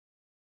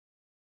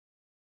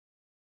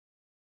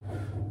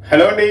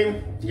Hello అండి,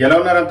 ఎలా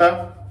ఉన్నారంతా?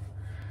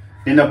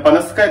 నిన్న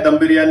పనసకాయ దమ్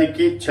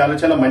బిర్యానీకి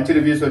చాలా మంచి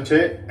రివ్యూస్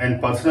వచ్చాయి. అండ్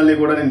పర్సనల్లీ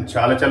కూడా నేను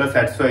చాలా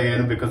సాటిస్ఫై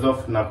అయ్యాను. బికాస్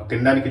ఆఫ్ నాకు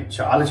తినడానికి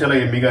చాలా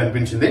ఎమ్మీగా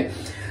అనిపించింది.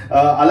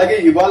 అలాగే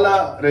ఇవాళ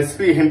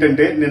రెసిపీ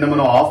ఏంటంటే, నిన్న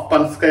మనం హాఫ్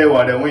పనసకాయ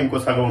వాడాము, ఇంకో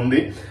సగం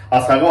ఉంది. ఆ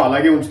సగం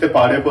అలాగే ఉంచితే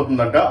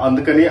పాడైపోతుందంట.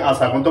 అందుకని ఆ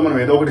సగంతో మనం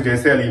ఏదో ఒకటి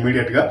చేసేయాలి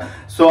ఇమీడియట్ గా.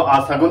 సో ఆ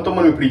సగంతో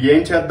మనం ఇప్పుడు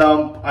ఏం చేద్దాం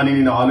అని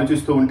నేను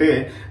ఆలోచిస్తూ ఉంటే,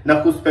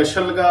 నాకు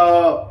స్పెషల్ గా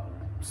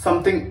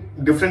సంథింగ్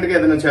డిఫరెంట్ గా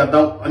ఏదైనా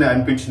చేద్దాం అని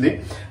అనిపించింది.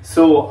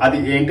 సో అది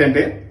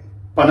ఏంటంటే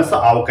పనస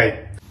ఆవకాయ.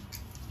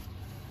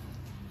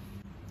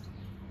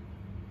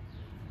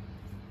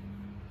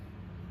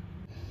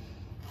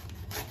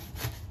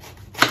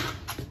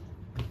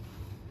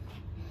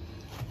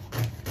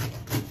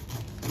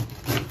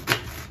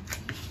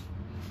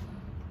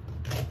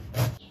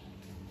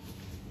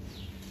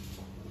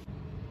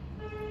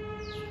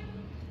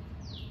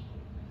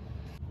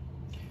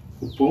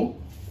 ఉప్పు,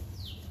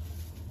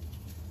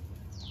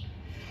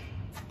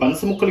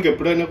 పనస ముక్కలకి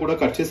ఎప్పుడైనా కూడా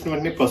కట్ చేసిన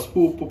వెంటనే పసుపు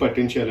ఉప్పు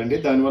పట్టించేయాలండి.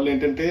 దానివల్ల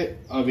ఏంటంటే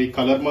అవి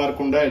కలర్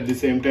మారకుండా అట్ ది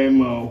సేమ్ టైం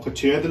ఒక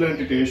చేదు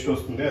లాంటి టేస్ట్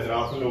వస్తుంది, అది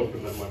రాకుండా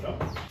ఉంటుంది అనమాట.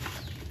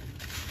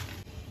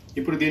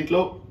 ఇప్పుడు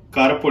దీంట్లో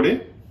కారపొడి,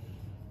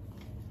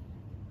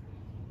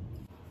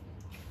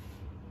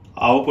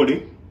 ఆవపొడి,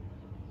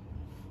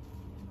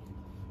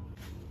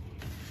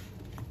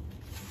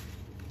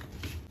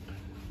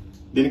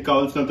 దీనికి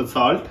కావాల్సినంత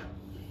సాల్ట్,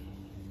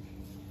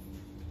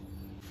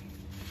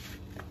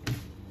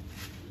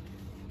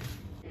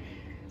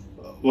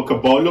 ఒక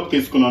బౌల్లోకి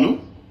తీసుకున్నాను.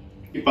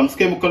 ఈ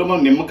పనసకాయ ముక్కలు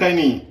మనం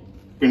నిమ్మకాయని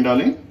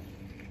పిండాలి.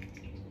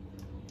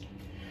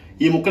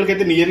 ఈ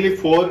ముక్కలకైతే నియర్లీ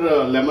 4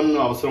 లెమన్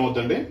అవసరం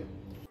అవుతుంది.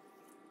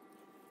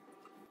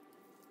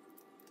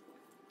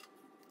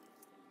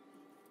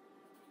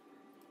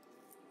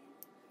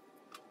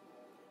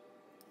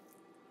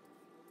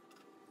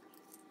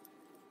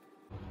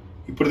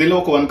 ఇప్పుడు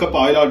దీనిలో ఒక 1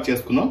 కప్ ఆయిల్ యాడ్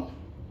చేసుకుందాం.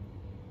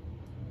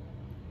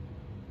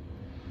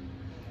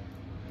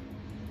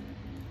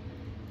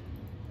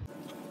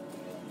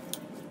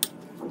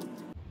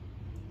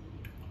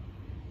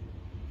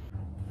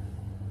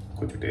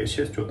 కొంచెం టేస్ట్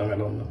చేసి చూద్దాం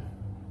ఎలా ఉందో.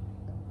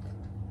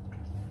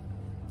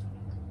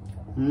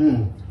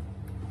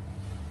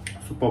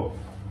 సూపర్,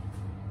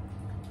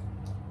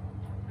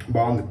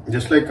 బాగుంది.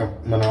 జస్ట్ లైక్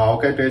మన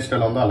ఆవకాయ టేస్ట్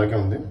ఎలా ఉందో అలాగే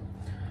ఉంది.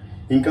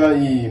 ఇంకా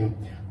ఈ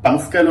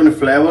పనసకాయలోని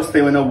ఫ్లేవర్స్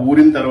ఏమైనా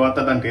ఊరిన తర్వాత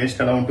దాని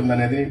టేస్ట్ ఎలా ఉంటుంది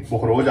అనేది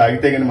ఒక రోజు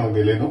ఆగితే కానీ మనకు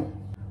తెలియదు.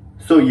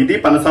 సో ఇది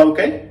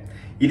పనసావకాయ.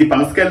 ఇది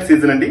పనసకాయల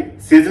సీజన్ అండి.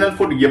 సీజనల్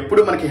ఫుడ్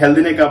ఎప్పుడు మనకి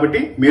హెల్దీనే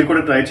కాబట్టి మీరు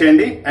కూడా ట్రై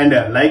చేయండి. And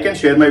like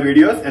and share my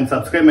videos and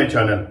subscribe my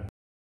channel.